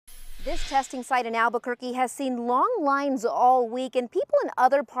This testing site in Albuquerque has seen long lines all week, and people in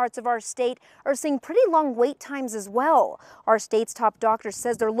other parts of our state are seeing pretty long wait times as well. Our state's top doctor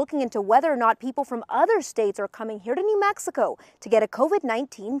says they're looking into whether or not people from other states are coming here to New Mexico to get a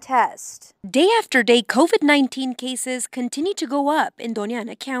COVID-19 test. Day after day, COVID-19 cases continue to go up in Doña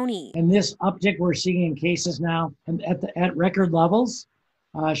Ana County. And this uptick we're seeing in cases now at record levels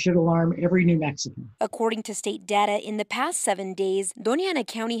should alarm every New Mexican. According to state data, in the past 7 days, Doña Ana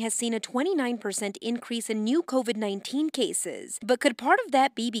County has seen a 29% increase in new COVID-19 cases. But could part of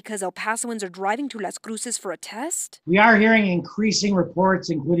that be because El Pasoans are driving to Las Cruces for a test? We are hearing increasing reports,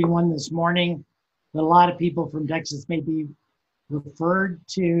 including one this morning, that a lot of people from Texas may be referred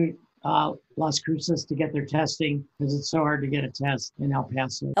to Las Cruces to get their testing because it's so hard to get a test in El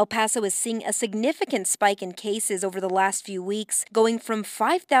Paso. El Paso is seeing a significant spike in cases over the last few weeks, going from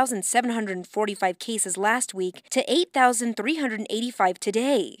 5,745 cases last week to 8,385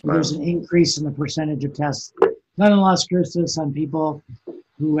 today. There's an increase in the percentage of tests done in Las Cruces on people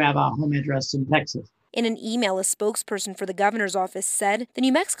who have a home address in Texas. In an email, a spokesperson for the governor's office said the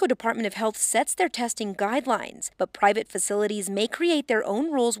New Mexico Department of Health sets their testing guidelines, but private facilities may create their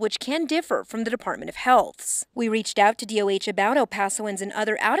own rules which can differ from the Department of Health's. We reached out to DOH about El Pasoans and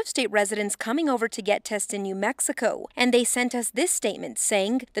other out-of-state residents coming over to get tests in New Mexico, and they sent us this statement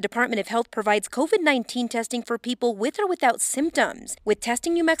saying the Department of Health provides COVID-19 testing for people with or without symptoms, with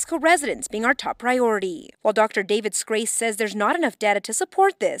testing New Mexico residents being our top priority. While Dr. David Scrace says there's not enough data to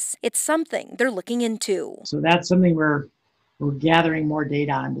support this, it's something they're looking into. So that's something we're gathering more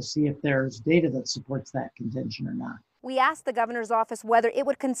data on to see if there's data that supports that contention or not. We asked the governor's office whether it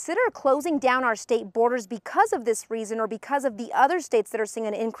would consider closing down our state borders because of this reason or because of the other states that are seeing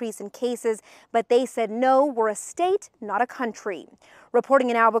an increase in cases, but they said no, we're a state, not a country. Reporting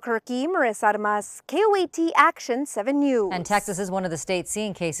in Albuquerque, Marissa Armas, KOAT Action 7 News. And Texas is one of the states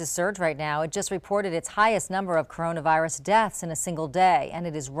seeing cases surge right now. It just reported its highest number of coronavirus deaths in a single day, and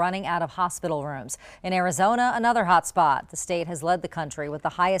it is running out of hospital rooms. In Arizona, another hot spot. The state has led the country with the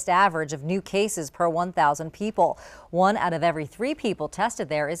highest average of new cases per 1,000 people. 1 out of every 3 people tested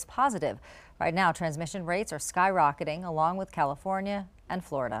there is positive. Right now, transmission rates are skyrocketing along with California and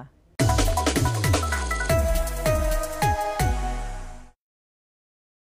Florida.